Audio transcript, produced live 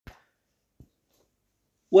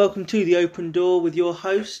Welcome to The Open Door with your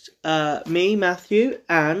host, me, Matthew,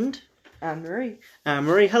 and Anne-Marie.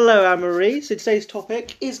 Anne-Marie. Hello, Anne-Marie. So today's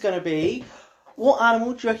topic is going to be, what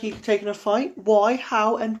animal do you reckon you could take in a fight? Why,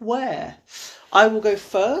 how, and where? I will go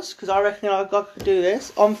first, because I reckon I could do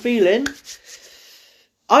this. I'm feeling,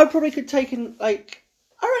 I probably could take I reckon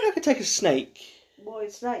I could take a snake. Why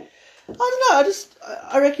a snake? I don't know,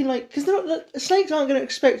 I reckon, because snakes aren't going to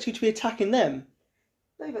expect you to be attacking them.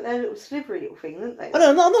 No, but they're a little slivery little thing, aren't they? I know,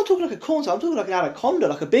 I'm not talking like a corn snake, I'm talking like an anaconda,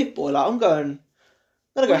 like a big boy. I'm going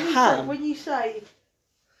to go ham. When you say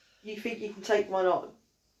you think you can take one on,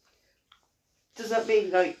 does that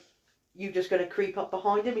mean you're just going to creep up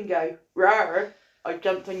behind him and go, "Rawr, I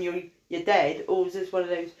jumped on you, you're dead"? Or is this one of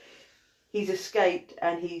those, he's escaped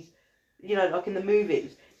and he's, like in the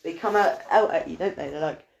movies, they come out at you, don't they? They're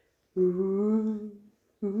like, "Ooh,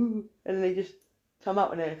 ooh," and then they just come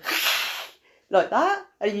out and they're like that,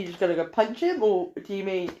 and you just gotta go punch him, or do you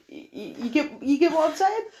mean you get what I'm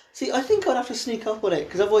saying? See, I think I'd have to sneak up on it,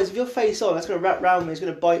 because otherwise, if you're face on, that's going to wrap round me, it's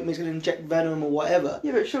going to bite me, it's going to inject venom or whatever.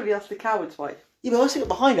 Yeah, but surely that's the coward's way. Yeah, but if I stick it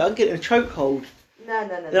behind it, I can get it in a chokehold. No.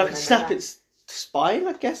 Then I can snap its spine,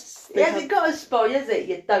 I guess. Has it got a spine, has it?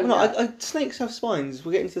 You don't Well, know. no, snakes have spines.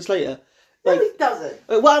 We'll get into this later. No, it doesn't.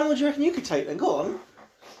 What animal do you reckon you could take then? Go on.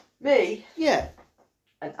 Me? Yeah.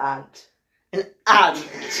 An ant. An ant?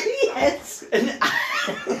 Yes. An ant?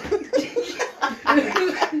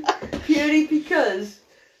 Purely because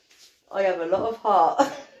I have a lot of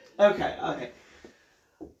heart. Okay.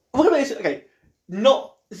 What about this? Okay,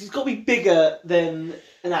 it's got to be bigger than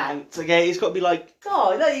an ant, okay? It's got to be like...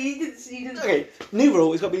 Oh, no, you didn't... Okay, new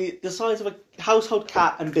rule, it's got to be the size of a household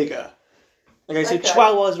cat and bigger. Okay, so Okay.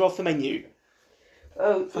 chihuahuas are off the menu.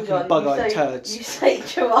 Oh, Fucking hang on, bug-eyed turds. You say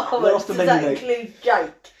chihuahuas, They're off the does menu, that mate. include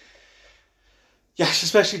Jake? Yes,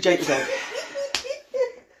 especially Jake the dog.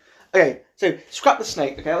 Okay, so scrap the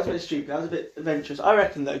snake, okay? That was a bit stupid, that was a bit adventurous. I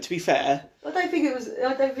reckon, though, to be fair... I don't think it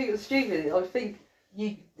was stupid. I think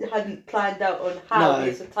you hadn't planned out on how No.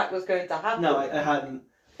 this attack was going to happen. No, I hadn't.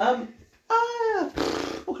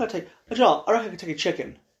 What can I take? Do you know what? I reckon I could take a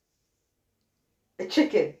chicken. A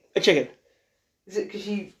chicken? A chicken. Is it because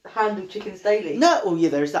you handle chickens daily? No, well, yeah,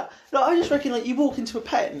 there is that. No, I just reckon, you walk into a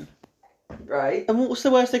pen, Right. and what's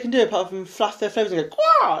the worst they can do apart from flap their feathers and go,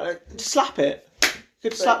 "Quah!" Just slap it.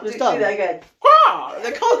 Good slap and it's done. Do that again. Quah!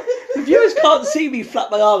 They can't. The viewers can't see me flap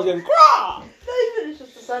my arms going, "Quah!" No, even it's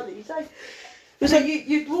just the sound that you say. It's So like-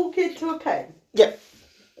 you'd walk into a pen. Yeah.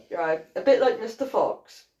 Right. A bit like Mr.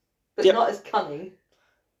 Fox, but Yep. not as cunning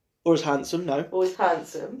Or as handsome, no. or as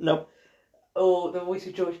handsome, No. or the voice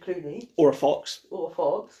of George Clooney, Or a fox. or a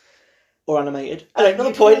fox. Or animated. And Another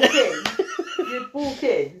you'd point. You'd walk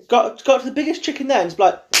in got to the biggest chicken there and it's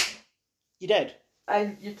like, you're dead.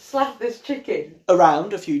 and you'd slap this chicken.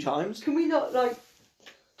 Around a few times. Can we not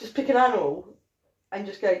just pick an animal and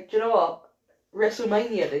just go, do you know what?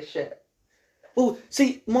 WrestleMania this shit. Well,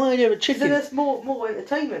 see, my idea of a So chicken... there's more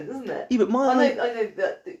entertainment, isn't it? Yeah, but I know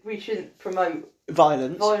that we shouldn't promote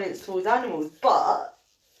violence. violence towards animals, but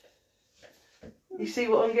you see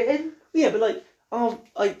what I'm getting? Yeah, but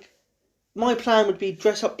my plan would be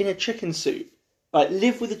dress up in a chicken suit,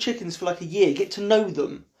 live with the chickens for a year, get to know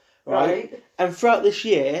them, right? And throughout this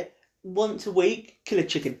year, once a week, kill a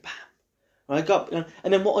chicken, bam. Right, go up,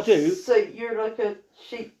 and then what I do? So you're like a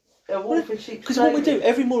wolf in sheep's Because what we do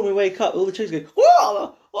every morning we wake up, all the chickens go,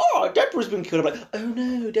 "Oh, Deborah's been killed." I'm like, "Oh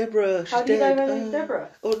no, Deborah, she's How do you dead." know her name's Deborah?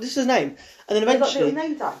 Oh, this is his name. And then They've got eventually, little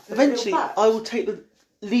name tags. They've got eventually, little I will take the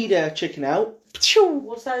leader chicken out.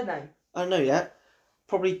 What's her name? I don't know yet.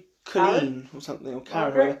 Probably Colleen or something, or Karen. Or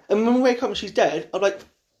Margaret? whatever. And when we wake up and she's dead, I'm like,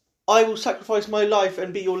 I will sacrifice my life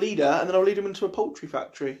and be your leader, and then I'll lead them into a poultry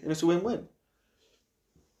factory, and it's a win-win.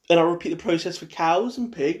 And I'll repeat the process for cows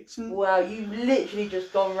and pigs and... Wow, you've literally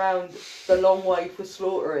just gone round the long way for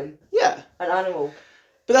slaughtering Yeah. an animal.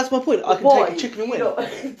 But that's my point. I can Why? take a chicken and win.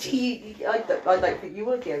 I don't think you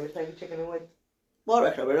would be able to take a chicken and win. Well, I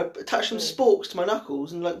reckon I would attach some sporks to my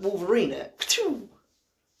knuckles and Wolverine it. You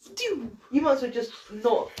might as well just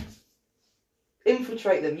not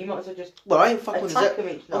infiltrate them. You might as well just Well, I ain't fucking with a attack zebra.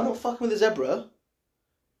 them each I'm night. not fucking with a zebra.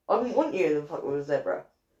 I wouldn't want you to fuck with a zebra.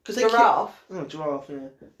 Cause they Giraffe. giraffe,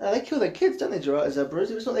 yeah. They kill their kids, don't they, zebras?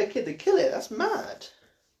 If it's not their kid, they kill it. That's mad.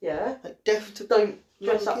 Yeah. Death to... Don't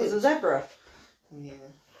dress up as a kids. zebra. Yeah.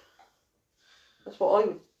 That's what I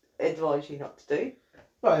would advise you not to do.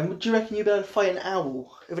 Right, and do you reckon you'd be able to fight an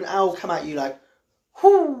owl? If an owl come at you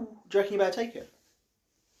whoo, do you reckon you better take it?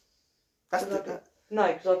 That's No,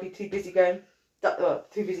 because I'd be too busy going,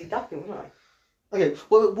 too busy ducking, wouldn't I? Okay,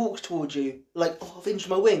 well, it walks towards you, like, oh, I've injured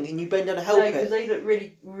my wing, and you bend down to help No, because it. they look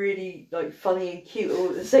really, really like funny and cute all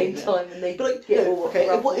at the same time, and they But like, get you know, all okay,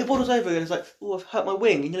 ruffled. it waddles over and it's like, oh, I've hurt my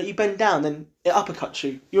wing, and you bend down, then it uppercuts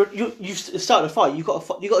you. You've started a fight. You got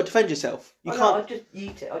to defend yourself. You can't. I just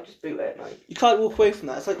eat it. I just boot it. Like, You can't walk away from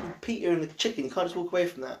that. It's like Peter and the chicken. You can't just walk away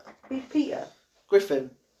from that. who's Peter?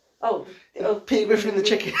 Griffin. Oh, Peter Griffin and the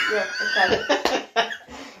chicken. Yeah, okay.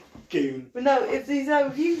 Goon. But no, if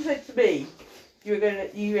you said to me, you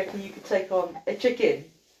reckon you could take on a chicken,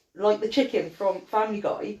 like the chicken from Family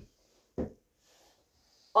Guy,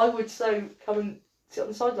 I would so come and sit on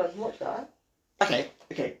the sidelines and watch that. Okay.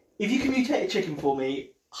 If you can mutate a chicken for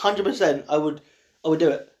me, 100%, I would do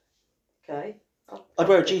it. Okay. I'd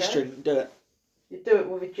wear a G-string and do it. You'd do it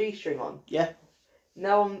with a G-string on. Yeah.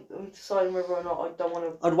 Now I'm deciding whether or not I don't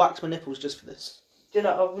want to. I'd wax my nipples just for this. Do you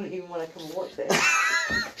know, I wouldn't even want to come and watch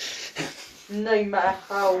this. No matter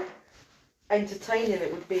how entertaining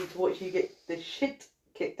it would be to watch you get the shit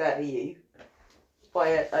kicked out of you by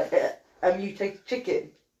a mutated chicken,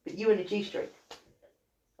 but you in a G-string.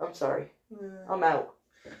 I'm sorry. I'm out.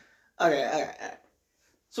 Okay.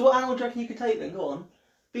 So what animal do you reckon you could take then? Go on.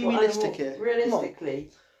 Be realistic here.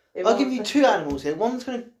 Realistically. I'll give you two animals here. One's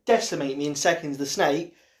going to decimate me in seconds, the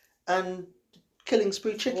snake, and killing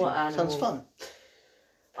spree chicken. What animal? Sounds fun.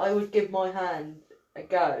 I would give my hand a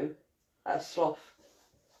go at a sloth.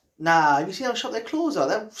 Nah, have you seen how sharp their claws are?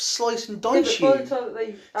 They'll slice and dice Yeah, but by you. the time that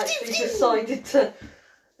they actually decided to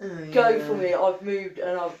go for me, I've moved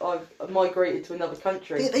and I've migrated to another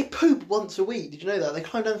country. They poop once a week. Did you know that? They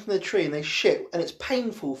climb down from the tree and they shit, and it's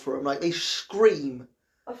painful for them. Like, they scream.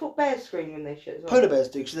 I thought bears scream when they shit as well. Polar bears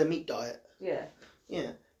do, because of their meat diet. Yeah.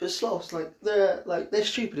 Yeah. But sloths, they're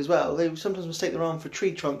stupid as well. They sometimes mistake their arm for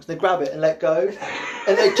tree trunks. They grab it and let go.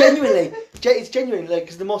 And they genuinely, it's genuinely,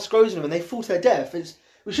 because the moss grows on them and they fall to their death.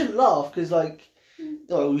 We shouldn't laugh, because,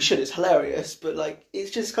 we should, it's hilarious, but,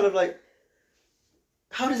 it's just kind of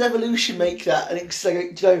how does evolution make that? And it's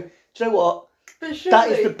like, do you know what? But surely, That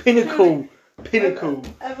is the pinnacle.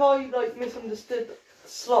 Have I misunderstood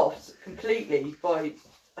sloths completely by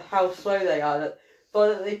how slow they are? That by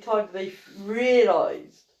the time they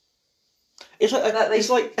realised It's like that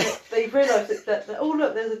they've realised that oh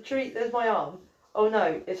look, there's a tree, there's my arm. Oh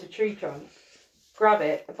no, it's a tree trunk. Grab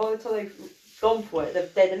it. And by the time they've gone for it, they're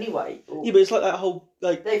dead anyway. Yeah, but it's like that whole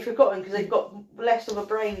they've forgotten because they've got less of a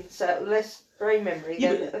brain set, less brain memory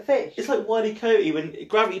than a fish. It's like Wile E. Coyote when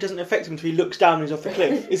gravity doesn't affect him until he looks down and he's off the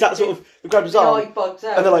cliff. Is that sort of they grab his arm The eye bugs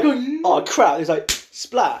out. and they're like, oh crap! It's like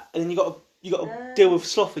splat, and then you got to deal with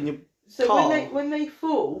sloth in your So car. when they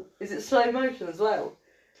fall, is it slow motion as well?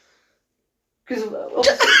 Because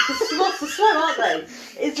the sloths are slow, aren't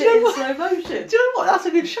they? Is it in slow motion? Do you know what? That's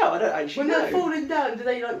a good show. I don't actually When know. they're falling down, do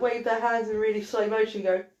they wave their hands in really slow motion,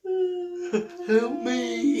 and go? Help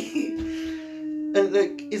me! And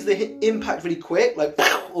is the impact really quick,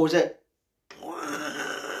 or is it?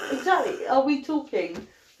 Exactly. Are we talking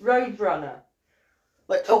Roadrunner?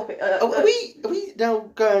 Are we now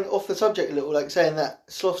going off the subject a little, saying that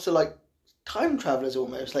sloths are time travelers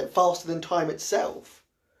almost, faster than time itself?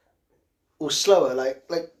 Or slower, you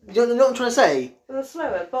know what I'm trying to say? They're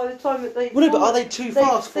slower. By the time that they Well, no, but are they too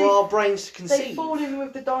fast for our brains to conceive? They fall in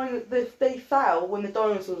with the dinosaurs. They fell when the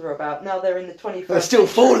dinosaurs were about. Now they're in the 21st. They're still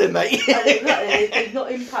falling, mate. They've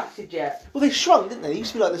not impacted yet. Well, they shrunk, didn't they? They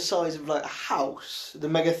used to be the size of a house. The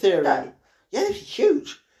Megatherium. Yeah, they're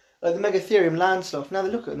huge. The Megatherium land sloth. Now they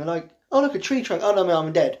look at them, they're like, oh look, a tree trunk. Oh no,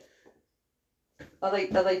 I'm dead. Are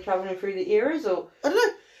they travelling through the eras or? I don't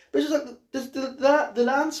know. But it's just the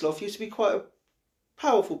land sloth used to be quite a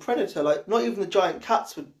powerful predator. Not even the giant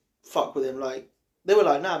cats would fuck with him. They were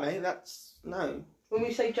nah, mate, that's no. When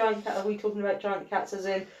we say giant cat, are we talking about giant cats as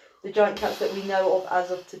in the giant cats that we know of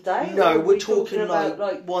as of today? No, we're talking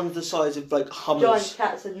about ones the size of Hummers. Giant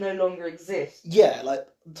cats that no longer exist. Yeah, the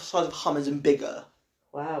size of Hummers and bigger.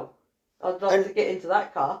 Wow, I'd love to get into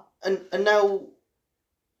that car. And now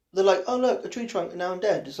they're like, oh look, a tree trunk, and now I'm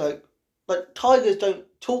dead. It's like tigers don't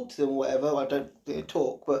talk to them or whatever. I don't think they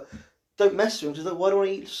talk, but don't mess with them because why do I want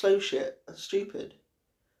to eat slow shit? That's stupid.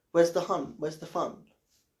 Where's the hunt? Where's the fun?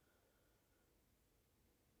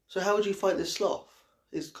 So how would you fight this sloth?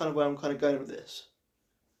 Is kind of where I'm kind of going with this.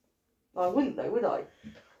 I wouldn't though, would I?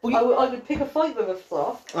 Well, I would pick a fight with a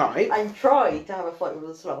sloth. All right. And try to have a fight with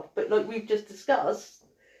a sloth, but like we've just discussed,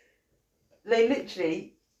 they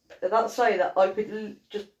literally, that's saying that I could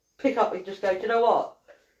just pick up and just go, do you know what?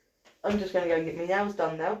 I'm just going to go and get my nails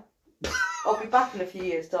done now. I'll be back in a few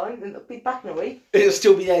years' time, and I'll be back in a week. It'll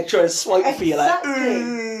still be there trying to swipe for you,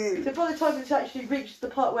 Exactly. So by the time it's actually reached the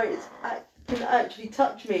part where it can actually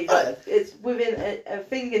touch me, it's within a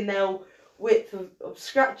fingernail width of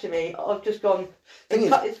scratching me, I've just gone Thing and is,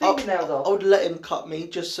 cut his fingernails I off. would let him cut me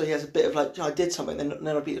just so he has a bit of like, I did something, then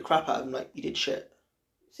I'd beat the crap out of him like, you did shit.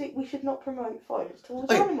 See, we should not promote violence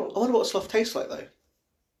towards Okay, animals. I wonder what sloth tastes like though.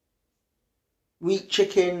 We eat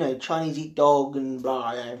chicken, Chinese eat dog, and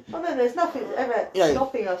blah. Oh no, there's nothing ever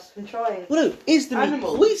stopping us from trying. Well, no, is the meat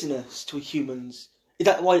animals. poisonous to humans? Is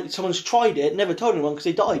that why someone's tried it, never told anyone because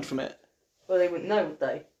they died from it? Well, they wouldn't know, would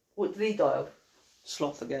they? What did he die of?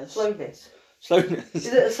 Sloth, I guess. Slowness. Slowness. Is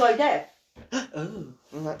it a slow death? Oh,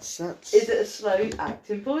 well, that's. Is it a slow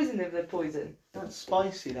acting poison if they're poison? That's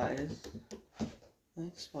spicy. That is.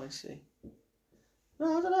 That's spicy.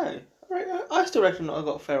 No, I don't know. I still reckon I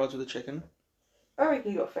got fair odds with the chicken. I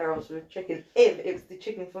reckon you got fair odds with chicken if it was the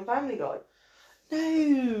chicken from Family Guy.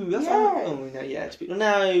 No, that's Yeah. Oh no, yeah.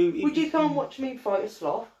 No. Would you come and watch me fight a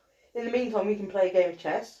sloth? In the meantime, we can play a game of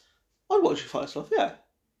chess. I'd watch you fight a sloth. Yeah.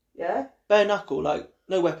 Yeah. Bare knuckle, like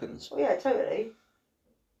no weapons. Oh yeah, totally.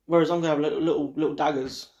 Whereas I'm gonna have little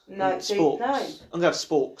daggers. No, and see, sporks. no. I'm gonna have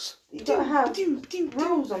sporks. You've got to have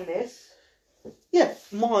rules on this. Yeah,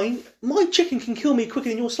 my chicken can kill me quicker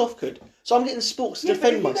than your sloth could. So I'm getting sporks to Yeah,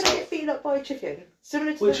 defend but if you're myself. going to get beaten up by a chicken,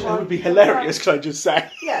 similar to Which the one would be hilarious, can I just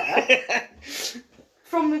say? Yeah.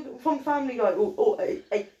 from Family Guy, or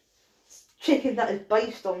a chicken that is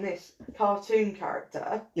based on this cartoon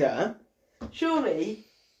character. Yeah. Surely,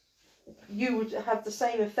 you would have the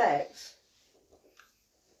same effects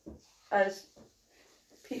as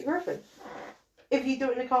Peter Griffin if you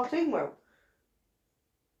do it in a cartoon world.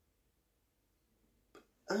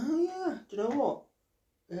 Oh yeah. Do you know what?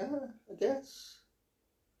 Yeah, I guess.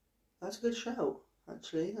 That's a good shout.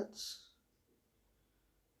 Actually,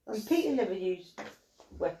 And Peter never used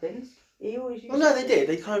weapons. He always used. Well, no, they did.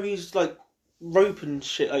 They kind of used like rope and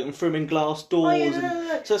shit, like and threw them in glass doors. Oh, yeah,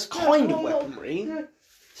 no. So it's kind of weaponry. No.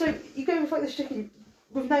 So you go and fight this chicken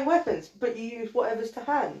with no weapons, but you use whatever's to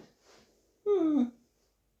hand.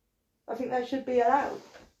 I think that should be allowed.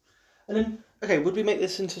 And then, okay, would we make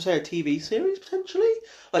this into, say, a TV series, potentially?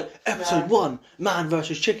 Like, episode 1, man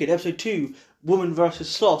versus chicken. Episode 2, woman versus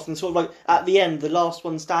sloth. And sort of like, at the end, the last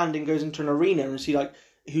one standing goes into an arena and see, like,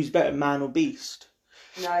 who's better, man or beast.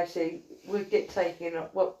 No, see, we'd get taken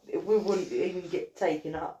up. Well, we wouldn't even get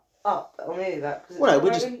taken up on any of that. Well,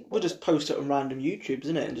 no, we'll just post it on random YouTubes,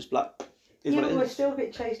 isn't it? And just, like, yeah, but we'll still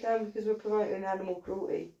get chased down because we're promoting animal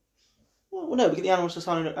cruelty. Well, no, we get the animals to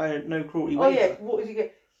sign a no cruelty waiver. Oh, yeah, what did you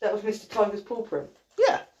get? That was Mr. Tiger's paw print.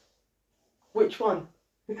 Yeah. Which one?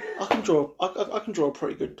 I can draw a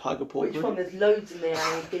pretty good tiger paw print. Which one? There's loads in the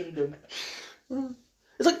Animal Kingdom.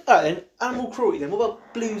 It's like, alright then, animal cruelty then. What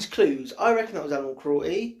about Blue's Clues? I reckon that was animal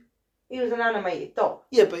cruelty. He was an animated dog.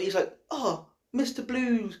 Yeah, but he's like, Mr.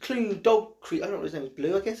 Blue's Clue dog creature. I don't know what his name was.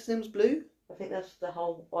 Blue, I guess his name was Blue. I think that's the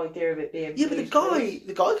whole idea of it being. Yeah, but the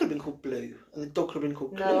Blue's guy could have been called Blue, and the dog could have been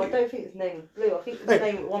called Clue. No, I don't think his name was Blue. I think his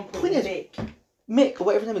name at one point was Mick. Mick, or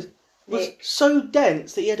whatever his name is, was so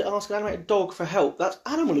dense that he had to ask an animated dog for help. That's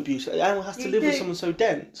animal abuse. The animal has to live with someone so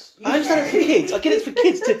dense. I understand it's for kids. I get it's for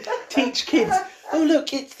kids to teach kids. Oh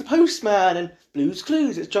look, it's the postman and Blue's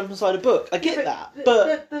Clues. It's jumped inside a book. I get that,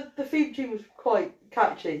 but the theme tune was quite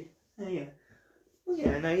catchy. Yeah. Well,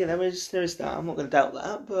 yeah, there is that. I'm not going to doubt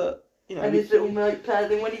that, but you know. And his little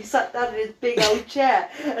notepad, and when he sat down in his big old chair,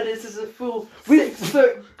 and this is a full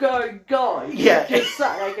 6-foot guy. Yeah. Just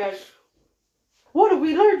sat there going, "What have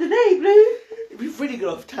we learned today, Blue?" We've really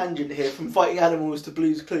got off tangent here from fighting animals to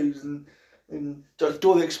Blue's Clues and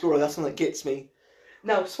Dora the Explorer. That's something that gets me.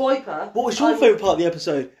 Now, Swiper. What was your favourite part of the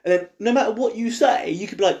episode? And then, no matter what you say, you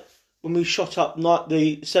could be like, when we shot up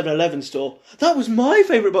the 7-Eleven store, that was my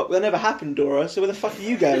favourite book. That never happened, Dora. So where the fuck are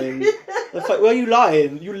you going? Where are you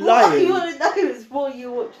lying? You're lying. What you want to know is why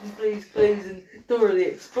you watching Blue's Clues and Dora the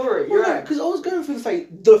Explorer. Well, no, because I was going through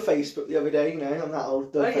the Facebook the other day. You know, I'm that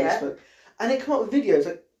old. Facebook, yeah. And it came up with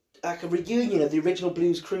videos like a reunion of the original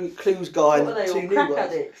Blue's Clues guy and the two new ones.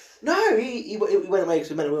 Addicts? No, he went away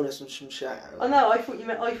because of mental illness and some shit. Oh no, I thought you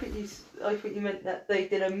meant that they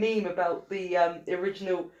did a meme about the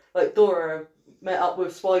original, like Dora met up with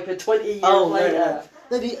Swiper 20 years later.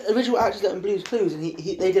 No, the original actors that in Blue's Clues, and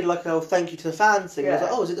they did like a thank you to the fans thing. Yeah. I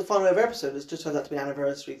was like, is it the final ever episode? It's just turned out to be an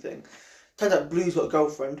anniversary thing. Turns out Blue's got a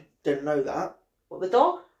girlfriend. Didn't know that. What, the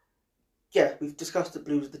dog? Yeah, we've discussed that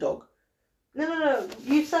Blue's the dog. No.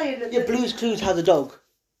 You saying that? Yeah, Blue's Clues has a dog.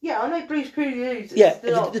 Yeah, I know Blue's Clues. Yeah,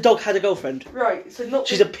 the dog had a girlfriend. Right, so not.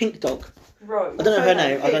 She's a pink dog. Right. I don't know her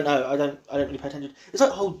name. I don't know. I don't really pay attention. It's like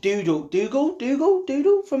the whole Doodle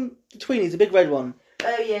from the Tweenies, the big red one.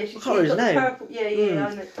 Oh yeah, she's I can't remember his name. Purple. Yeah,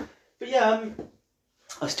 I know. But yeah,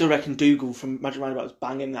 I still reckon Dougal from Magic Roundabout was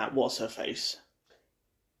banging that. What's her face?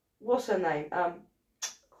 What's her name?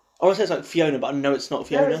 I want to say it's like Fiona, but I know it's not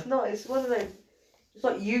Fiona. No, it's not. It's one of those. It's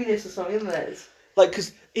like Eunice or something, isn't it? Like,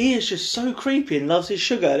 because he is just so creepy and loves his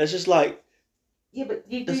sugar, and it's just like... Yeah, but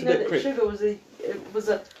you do It's a know bit that creep. sugar was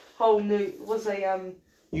a whole new...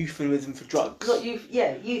 Euphemism for drugs. Not youth,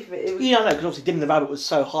 yeah, youth. It was, Yeah, I know, because obviously Dim the Rabbit was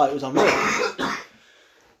so high, it was unreal.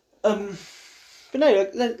 But no,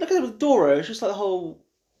 look at it with Dora, it's just like the whole...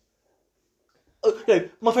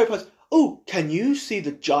 my favourite part is, oh, can you see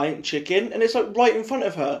the giant chicken? And it's like right in front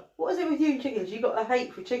of her. What is it with you and chickens? You got a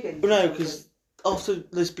hate for chickens? But no, because after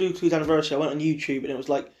this Blue Clues anniversary, I went on YouTube and it was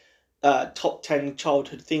like top 10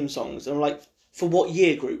 childhood theme songs. And I'm like, for what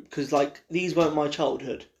year group? Because like these weren't my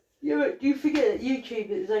childhood. You forget that YouTube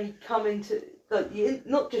has only come into...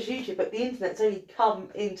 not just YouTube, but the internet's only come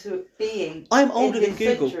into being. I'm older in than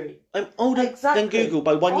this Google. century. I'm older Exactly. than Google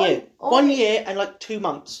by 1 year. 1 year and like 2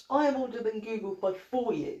 months. I am older than Google by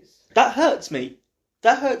 4 years. That hurts me.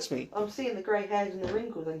 That hurts me. I'm seeing the grey hairs and the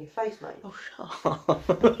wrinkles on your face, mate. Oh, shut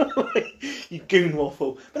up. You goon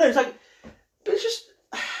waffle. But no, it's like... But it's just...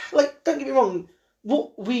 Like, don't get me wrong.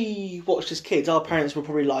 What we watched as kids, our parents were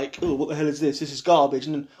probably like, oh, what the hell is this? This is garbage.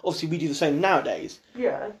 And then obviously we do the same nowadays.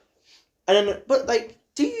 Yeah. And then, but like,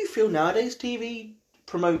 do you feel nowadays TV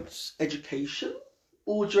promotes education?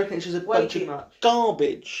 Or do you reckon it's just a Way bunch too of much.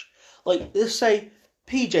 garbage? Like, let's say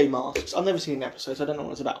PJ Masks. I've never seen an episode, so I don't know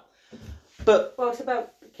what it's about. But... Well, it's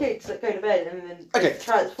about kids that go to bed and then Okay,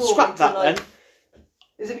 transform scrap into, that like... then.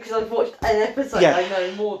 Is it because I've watched an episode Yeah. I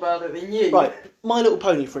know more about it than you? Right, My Little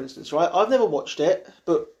Pony, for instance, right? I've never watched it,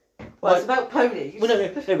 but... Well, it's about ponies. Well,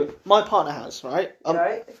 no, but my partner has, right?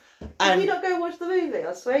 Right? Did And you not go watch the movie?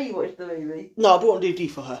 I swear you watched the movie. no, I bought on DVD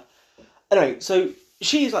for her. Anyway, so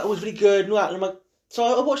she's like, oh, it's really good and all that, and I'm like, so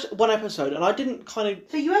I watched one episode and I didn't kind of...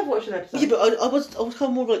 So you have watched an episode? Yeah, but I was kind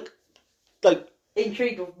of more like,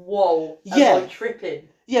 Intrigued of, whoa, Yeah. am I tripping?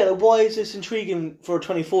 yeah, like, why is this intriguing for a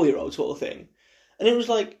 24-year-old sort of thing? And it was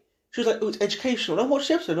like, she was like, oh, it's educational. And I watched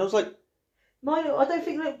the episode and I was like... I don't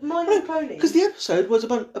think that My Little Pony... Because the episode was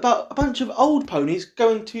about a bunch of old ponies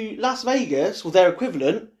going to Las Vegas, or their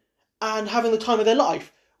equivalent, and having the time of their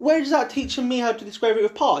life. Where does that teach me how to describe it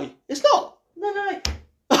with pie? It's not. No.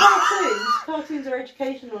 Cartoons are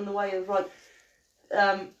educational in the way of, like,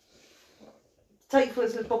 take for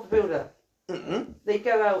instance Bob the Builder. Mm-mm. They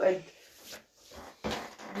go out and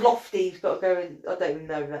Lofty's got to go and I don't even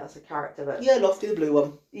know if that's a character, but Yeah, Lofty, the blue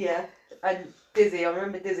one. yeah, and Dizzy. I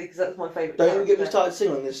remember Dizzy because that's my favourite. Don't even get me character. started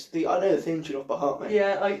singing this. I know the theme tune off by heart, mate.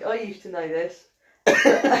 Yeah, I used to know this.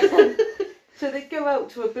 So they go out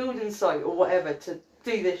to a building site or whatever to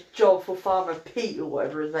do this job for Farmer Pete or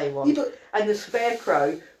whatever his name was, Yeah, but... and the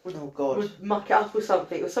Scarecrow Oh, God. would muck it up or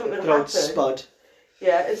something, or something would Good old happen. Spud.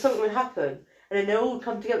 Yeah, and something would happen, and then they all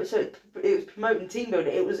come together. So it was promoting team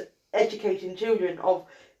building. It was educating children of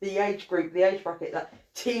the age group, the age bracket. That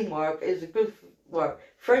teamwork is a good work.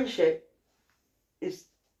 Friendship is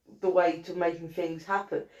the way to making things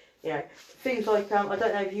happen. You know, things like I don't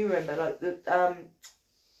know if you remember, like the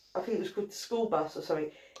I think it was called the school bus or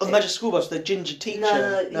something. Oh, the Magic School Bus, the ginger teacher.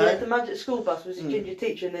 No. Yeah, the magic school bus was a ginger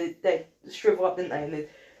teacher, and they shrivel up, didn't they? And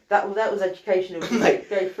that was educational. They'd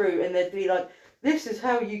go through, and they'd be like, "This is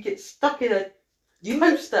how you get stuck in a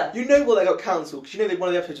poster." You know what they got cancelled? Because you know that one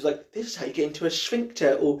of the episodes was like, this is how you get into a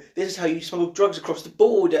sphincter, or this is how you smuggle drugs across the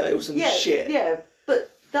border, or some shit. Yeah,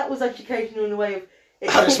 but that was educational in the way of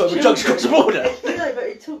How to smuggle drugs across the border. You know, but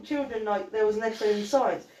it taught children, like, there was an episode in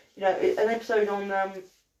science. You know, an episode on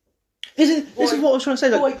This is what I was trying to say.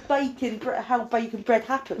 Like, how bacon bread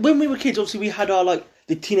happened. when we were kids, obviously we had our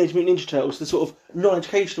the Teenage Mutant Ninja Turtles, the sort of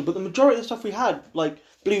non-educational, but the majority of the stuff we had, like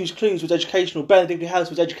Blue's Clues, was educational. Benedict House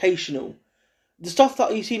was educational. The stuff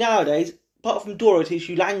that you see nowadays, apart from Dora teach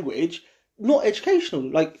you language, not educational.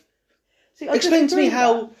 Like, See, I explain to me disagree with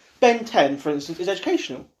how that. Ben 10, for instance, is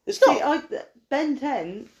educational. It's not. See, Ben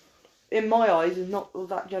 10, in my eyes, is not of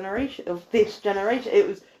that generation, of this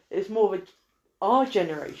generation. It's more of our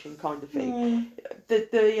generation kind of thing.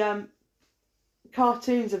 The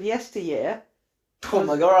cartoons of yesteryear. Oh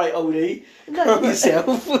my god, alright, oldie. No, Calm but-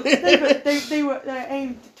 yourself. No, but they were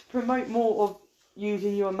aimed to promote more of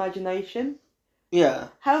using your imagination. Yeah.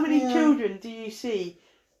 How many Yeah. children do you see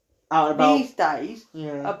Out and about. these days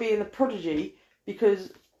Yeah. are being a prodigy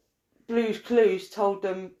because Blue's Clues told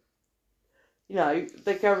them, you know,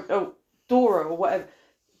 they go, Dora or whatever,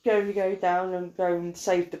 go down and go and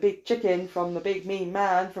save the big chicken from the big mean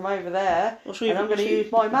man from over there, and I'm going to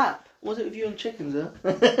use my map. Was it with you and chickens, huh?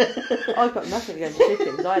 I've got nothing against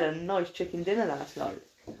chickens. I had a nice chicken dinner last night.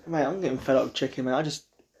 Mate, I'm getting fed up with chicken, mate. I just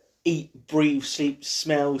eat, breathe, sleep,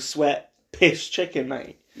 smell, sweat, piss chicken,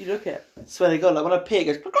 mate. You look at it. Swear to God, like when I pee, it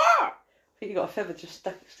goes... I think you got a feather just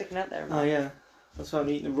sticking out there. Oh, yeah. That's why I'm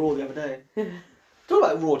eating raw the other day. Talk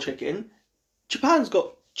about raw chicken. Japan's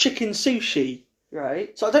got chicken sushi.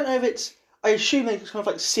 Right. So I don't know if it's... I assume they kind of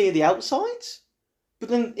like sear the outsides, but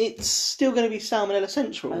then it's still going to be salmonella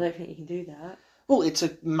central. I don't think you can do that. Well, it's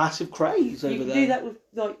a massive craze over there. You can do that with,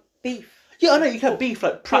 like, beef. Yeah, I know, you can have beef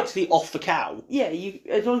like practically off the cow. Yeah,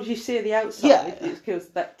 as long as you sear the outside, it kills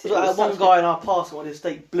the bacteria. Like, one guy in our party wanted his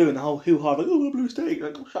steak blue, and the whole hoo-ha, like, oh, blue steak.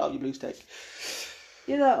 Like, oh, shut up, you blue steak.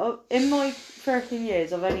 You know, in my 13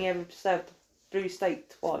 years, I've only ever served blue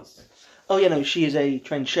steak twice. Oh, yeah, no, she is a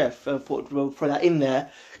trained chef. We'll throw that in there,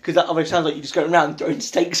 because that obviously sounds like you're just going around throwing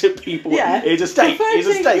steaks at people. Yeah. Here's a steak, here's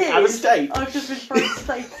a steak, have a steak. I've just been throwing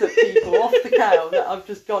steaks at people off the cow that I've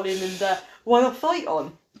just gone in and won a fight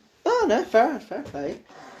on. Oh, no, fair play.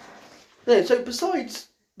 Yeah, so besides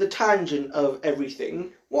the tangent of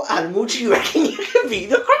everything, what animal do you reckon you could be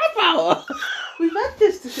the crap out of? We've had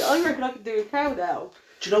this, I reckon I could do a cow now.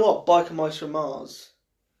 Do you know what? Biker Mice from Mars.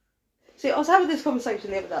 See, I was having this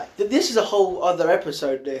conversation the other day. This is a whole other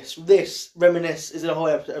episode, this Reminisce is a whole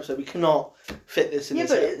episode. We cannot fit this in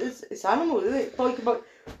this. Yeah, but it's animals, isn't it?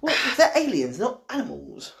 What? They're aliens, not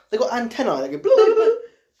animals. They've got antennae, they go... No,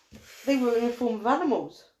 but they were in the form of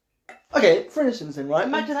animals. Okay, for instance then, right?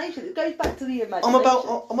 Imagination. It goes back to the imagination.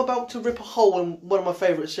 I'm about to rip a hole in one of my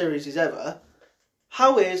favourite series ever.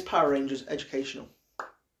 How is Power Rangers educational?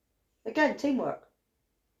 Again, teamwork.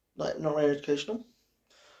 Like, not very educational?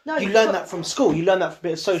 No, you learn that from school. You learn that from a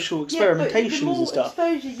bit of social experimentations and stuff. The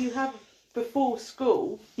more exposure you have before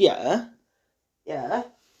school... Yeah. Yeah.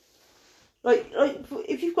 Like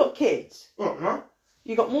if you've got kids... Uh-huh.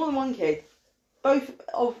 You've got more than one kid, both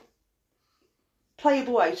of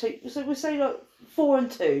playable age. So we'll say like 4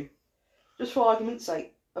 and 2, just for argument's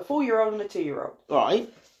sake. A 4-year-old and a 2-year-old.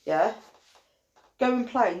 Right. Yeah. Go and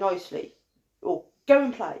play nicely. Or go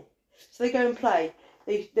and play. So they go and play.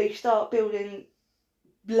 They start building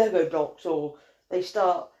Lego blocks, or they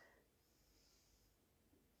start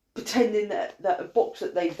pretending that a box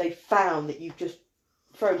that they found that you've just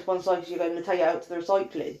thrown to one side because you're going to take it out to the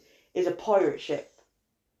recycling is a pirate ship.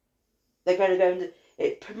 They're going to go and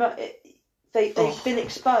they've been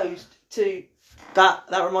exposed to that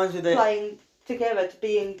reminds me that playing together, to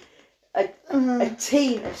being a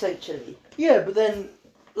team essentially. Yeah, but then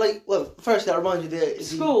first that reminds me that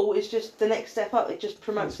school is just the next step up. It just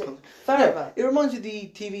promotes it further. Yeah, it reminds me of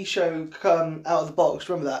the TV show Out of the Box.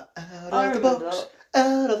 Remember that? I remember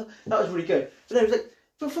that. That was really good. But then it was like,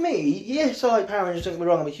 but for me, yes, I like Power Rangers. Don't get me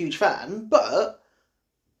wrong, I'm a huge fan, but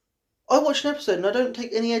I watch an episode and I don't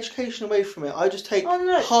take any education away from it. I just take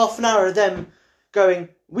half an hour of them going,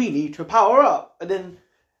 we need to power up. And then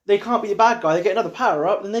they can't be the bad guy, they get another power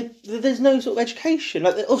up, and there's no sort of education.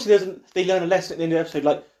 Like, obviously they learn a lesson at the end of the episode,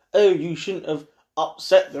 like, oh, you shouldn't have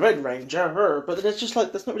upset the Red Ranger. But it's just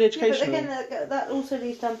like, that's not really educational. Yeah, but again, that also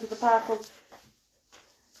leads down to the path of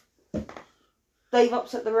they've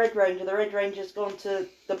upset the Red Ranger Ranger's gone to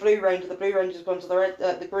the Blue Ranger Ranger's gone to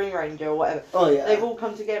the Green Ranger, or whatever. Oh, yeah. They've all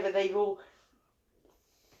come together, they've all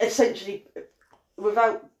essentially,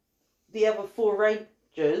 without the other 4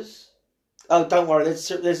 Rangers... Oh, don't worry,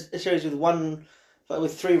 there's a series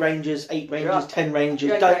with 3 Rangers, 8 Rangers, 10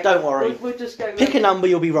 Rangers. Okay. Don't worry. We'll just go... Pick a number,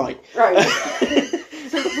 you'll be right. Right.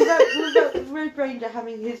 So without the Red Ranger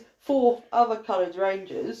having his 4 other coloured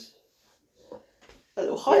Rangers... A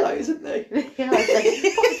little highlight, isn't they? Yeah,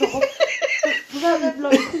 without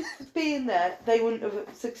them being there, they wouldn't have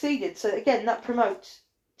succeeded. So again, that promotes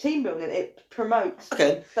team building. It promotes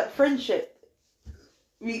that friendship.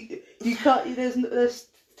 You can't. There's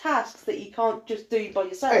tasks that you can't just do by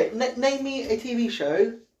yourself. Okay, name me a TV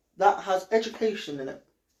show that has education in it,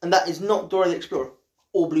 and that is not Dora the Explorer,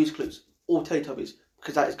 or Blue's Clues, or Teletubbies,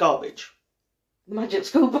 because that is garbage. The Magic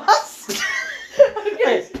School Bus.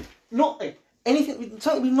 Okay, not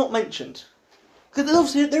something we've not mentioned. Because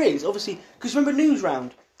obviously there is, because remember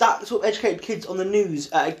Newsround? That sort of educated kids on the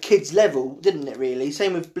news at a kid's level, didn't it really?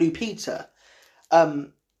 Same with Blue Peter.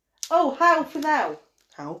 How for now?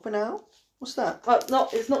 How for now? What's that? Well,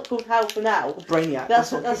 it's not called How for now. Brainiac.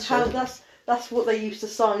 That's what they used to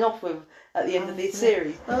sign off with at the end of the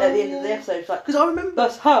series. At the end of the episode, like, because I remember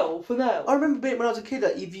that's How for now. I remember when I was a kid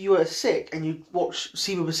that if you were sick and you watched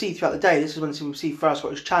CBBC throughout the day, this is when CBBC first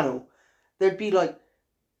got its channel. There'd be like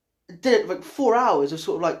 4 hours of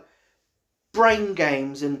sort of like brain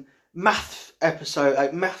games and math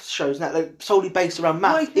math shows and that, like solely based around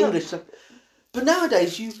math, English stuff. But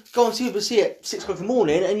nowadays you go on CBBC at 6 o'clock in the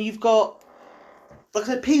morning and you've got, like I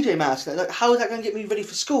said, PJ Masks. Like, how is that going to get me ready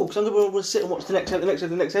for school? Because I'm going to want to sit and watch the next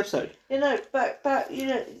episode. But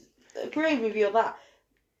agreeing with you on that.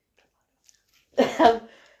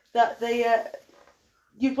 That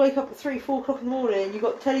you'd wake up at 3, 4 o'clock in the morning and you've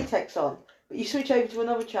got teletext on, but you switch over to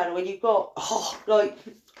another channel and you've got like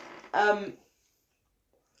I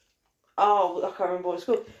can't remember what it's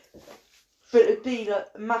called, but it'd be like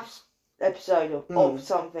a maths episode of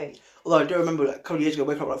something. Although I do remember like, a couple of years ago, I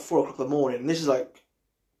woke up like 4 o'clock in the morning, and this is like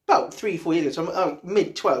about 3-4 years ago. So I'm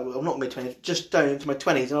mid-12, well, not mid-20s, just going into my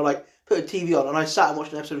 20s, and I like put a TV on and I sat and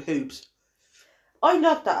watched an episode of Hoobs. I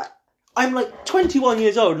love that. I'm like 21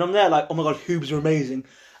 years old and I'm there like, oh my god, Hoobs are amazing. And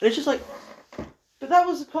it's just like... But that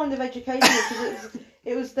was a kind of education because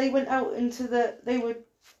it was they went out into they would...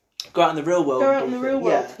 Go out in the real world. Go out in the real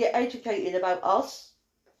world to get educated about us.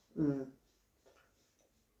 Mm.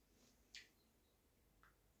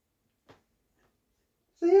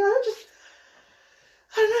 So yeah,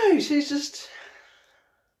 I don't know, she's just...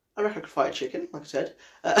 I reckon I could fight a chicken, like I said.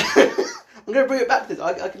 I'm going to bring it back to this.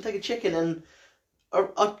 I can take a chicken and,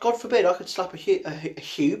 God forbid, I could slap a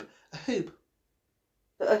hoob.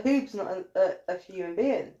 But a hoob's not a human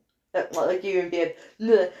being. Not a human being.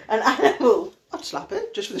 No, an animal. I'd slap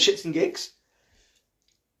it, just for the shits and gigs.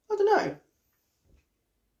 I don't know.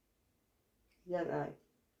 You don't know.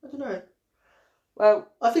 I don't know. Well,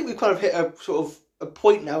 I think we've kind of hit a sort of a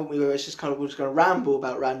point now, haven't we, where it's just kind of, we're just going to ramble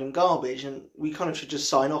about random garbage, and we kind of should just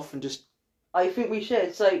sign off and just... I think we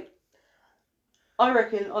should. So, I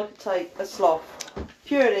reckon I could take a sloth,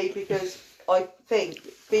 purely because I think,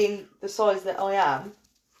 being the size that I am,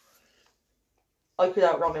 I could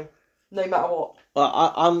outrun him, no matter what.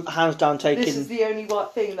 Well, I'm hands down taking... This is the only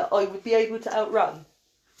thing that I would be able to outrun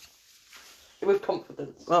with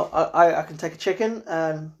confidence. Well, I can take a chicken,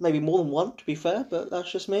 and maybe more than one, to be fair, but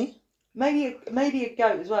that's just me. Maybe a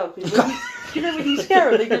goat as well, because you know when you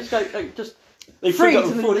scare them, they just go, just They freeze freak out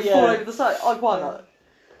and then before they fall over the side. Why not?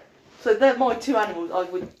 So they're my two animals I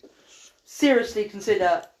would seriously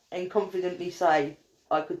consider and confidently say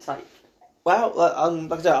I could take. Well, like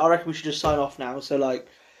I said, I reckon we should just sign off now. So, like,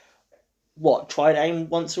 what? Try and aim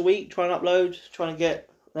once a week, try and upload, trying to get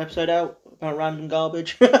an episode out about random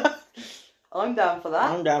garbage. I'm down for that.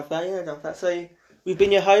 I'm down for that, yeah, down for that. So, we've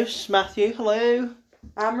been your hosts, Matthew, hello.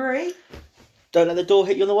 Anne-Marie. Don't let the door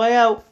hit you on the way out.